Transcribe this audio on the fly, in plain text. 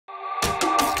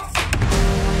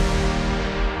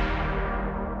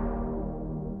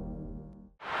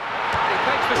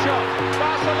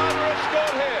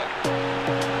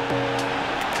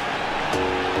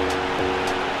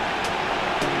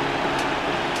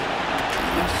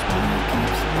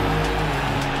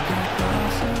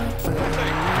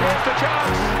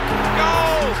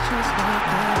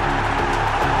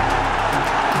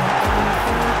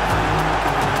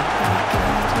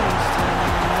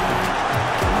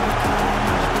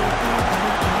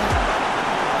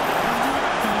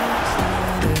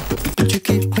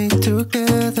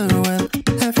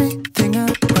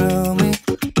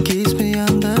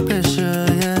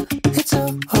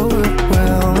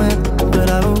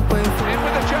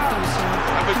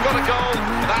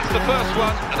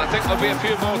and I think there'll be a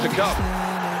few more to come.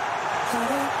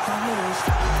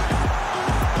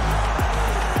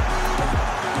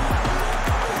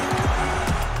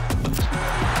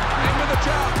 In with a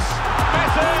chance.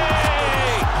 Messi!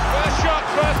 First shot,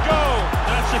 first goal.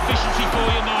 That's efficiency for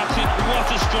you, Martin. What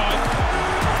a strike.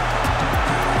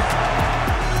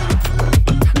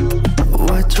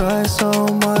 I try so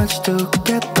much to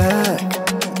get back.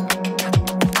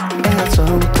 That's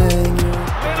something.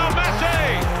 In on Messi!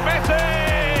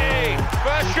 Messi!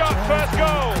 First shot, first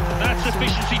goal. That's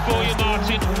efficiency for you,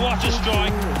 Martin. What a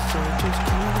strike.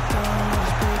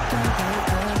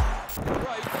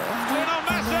 In on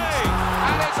Messi!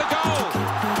 And it's a goal.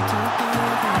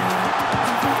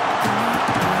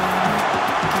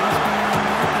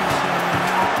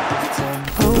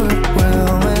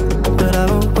 Overwhelming, but I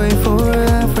will wait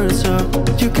forever, so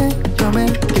you can come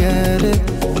and get it.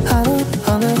 I don't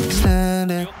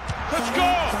understand it. The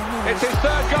score! It's his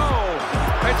third goal.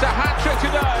 It's a hat-trick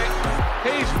today.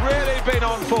 He's really been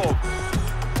on form.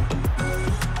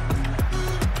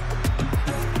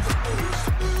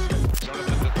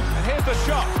 And here's the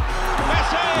shot.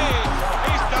 Messi!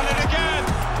 He's done it again.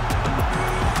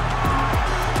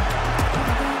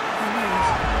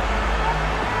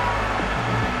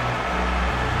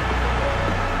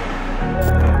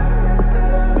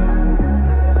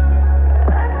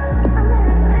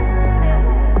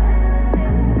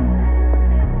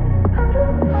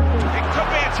 It could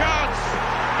be a chance.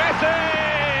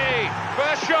 Messi!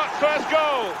 First shot, first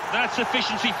goal. That's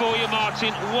efficiency for you,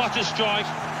 Martin. What a strike.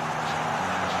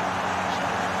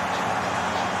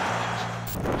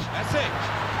 Messi.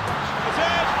 It's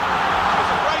in.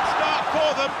 It's a great start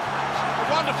for them. A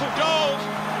wonderful goal.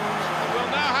 And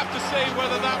we'll now have to see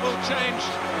whether that will change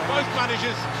both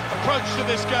managers' approach to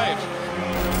this game.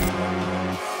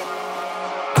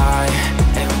 I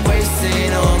am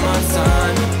wasting all my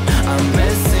time. I'm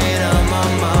messing up my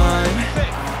mind.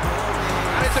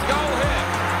 And it's a goal here.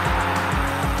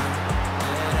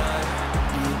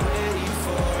 I'm ready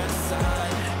for a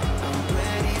sign. I'm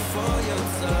ready for your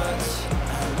touch.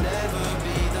 I'll never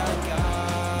be that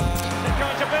guy. It's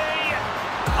going to be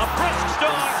a brisk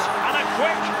start and a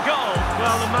quick goal.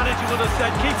 Well, the manager would have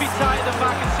said, keep it tight at the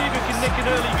back and see if you can nick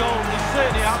an early goal. He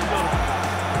certainly has done.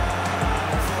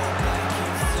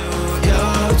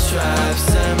 Your trap,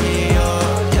 send me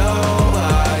your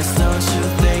eyes. Don't you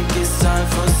think it's time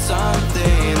for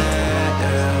something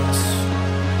else?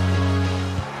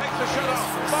 Takes the shot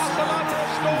off. Barcelona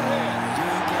have scored here. You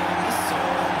gave me so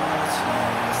much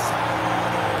less.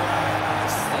 I wanna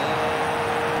stay.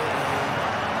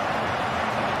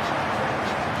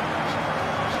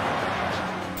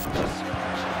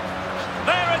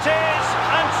 There it is,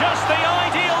 and just the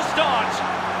ideal start.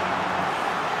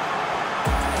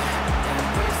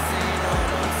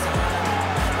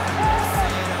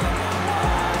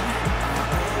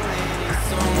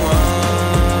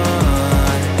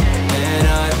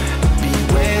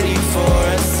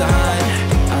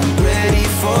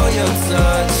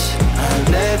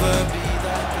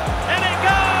 In it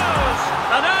goes!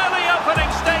 An early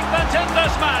opening statement in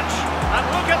this match. And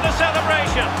look at the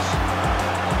celebrations.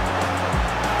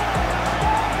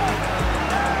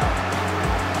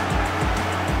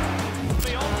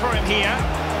 On for him here.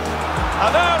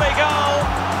 An early goal.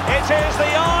 It is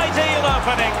the ideal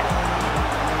opening.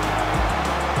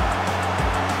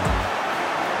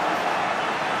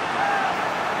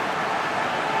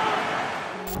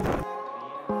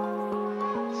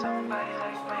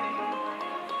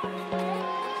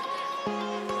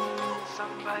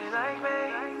 Somebody like me.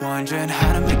 Wondering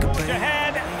how to make a break.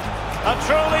 Ahead. A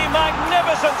truly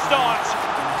magnificent start.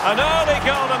 An early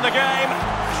goal in the game.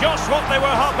 Just what they were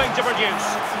hoping to produce.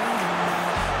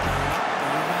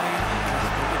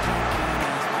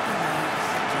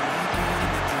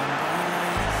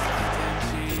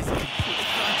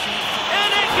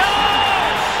 In it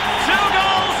goes! 2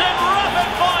 goals in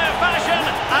rapid-fire fashion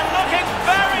and looking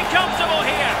very comfortable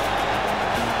here.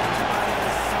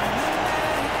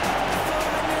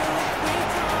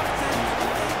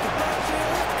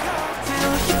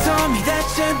 You told me that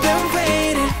you've been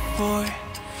waiting for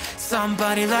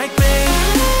somebody like me.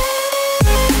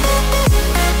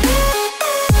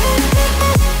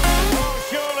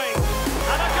 Surely.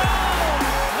 And a goal!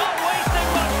 Not wasting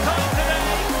much time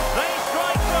today. They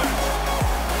strike first.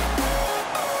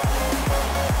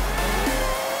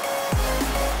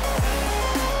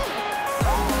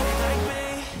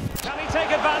 Can he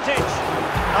take advantage?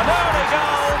 An early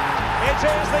goal. It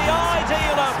is the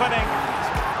ideal opening.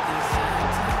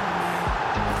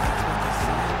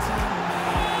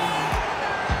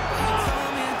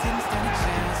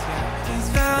 He's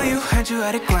found know you had you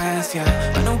at a glance,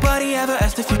 yeah. But nobody ever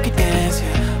asked if you could dance,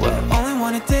 yeah. Well, only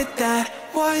one who did that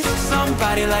was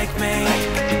somebody like me.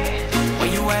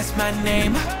 When you asked my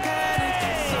name,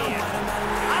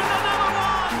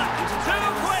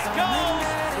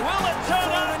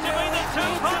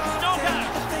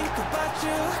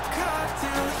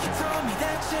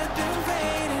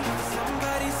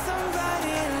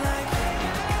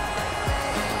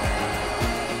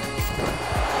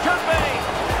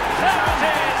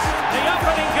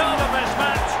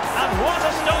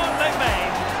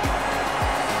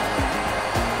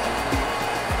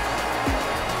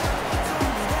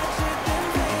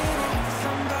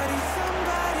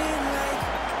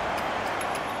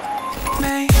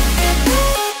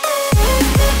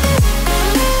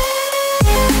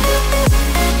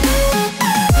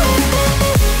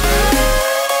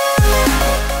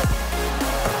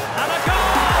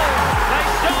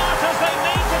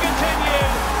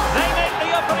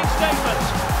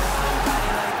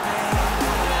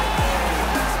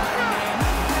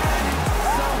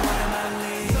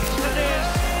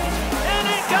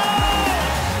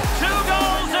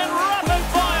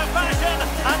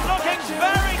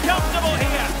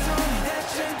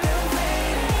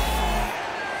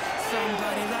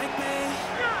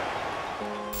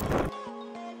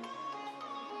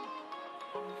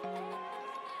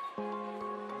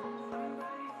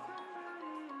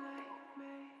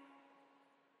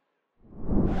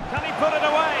 can he put it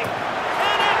away?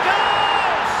 In it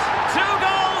goes! 2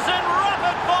 goals in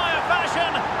rapid-fire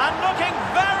fashion and looking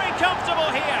very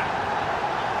comfortable here.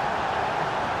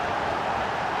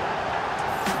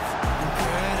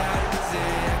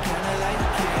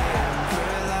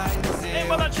 In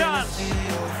with a chance.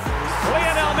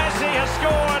 Lionel Messi has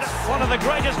scored, one of the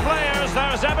greatest players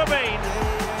there's ever been.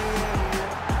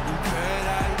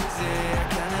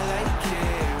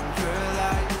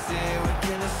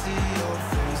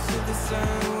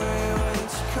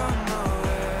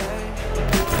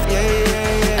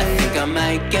 I think I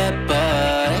might get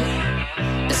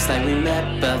bored. It's like we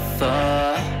met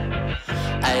before.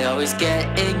 I always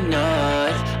get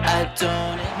ignored. I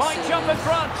don't Might jump in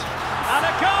front. And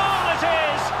a goal it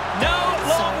is. No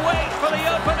long wait for the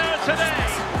opener today.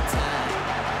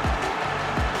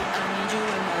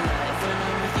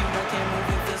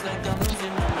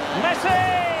 Messi!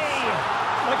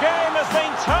 The game has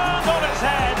been turned on its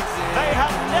head. They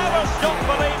have never stopped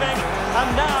believing, and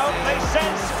now they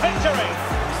sense victory.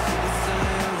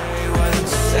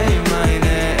 say my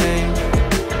name.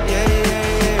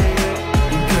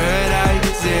 Girl, I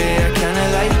kinda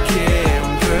like it.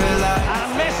 Girl,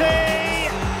 And Messi!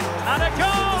 And a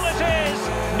goal it is.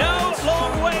 No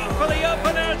long wait for the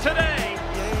opener today.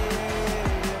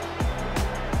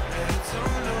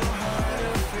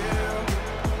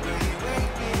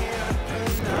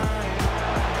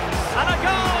 And a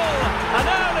goal! An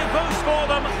early boost for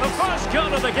them. The first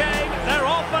goal of the game. They're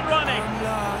off and running. I'm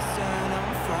lost and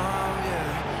I'm found,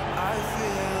 yeah. I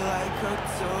feel like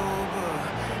October.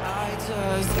 I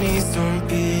just need some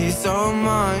peace of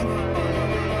mind.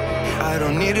 I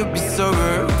don't need to be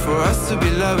sober for us to be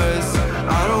lovers.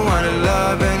 I don't wanna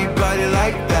love anybody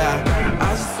like that.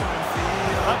 I just wanna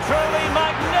feel A truly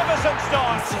magnificent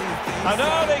start. An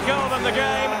early goal in the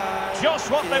game. Just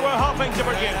what they were hoping to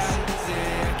produce.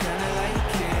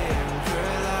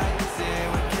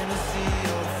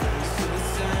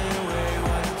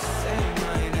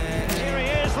 Here he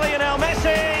is, Lionel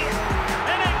Messi.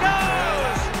 In it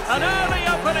goes! An early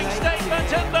opening statement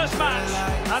in this match.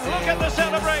 And look at the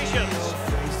celebrations.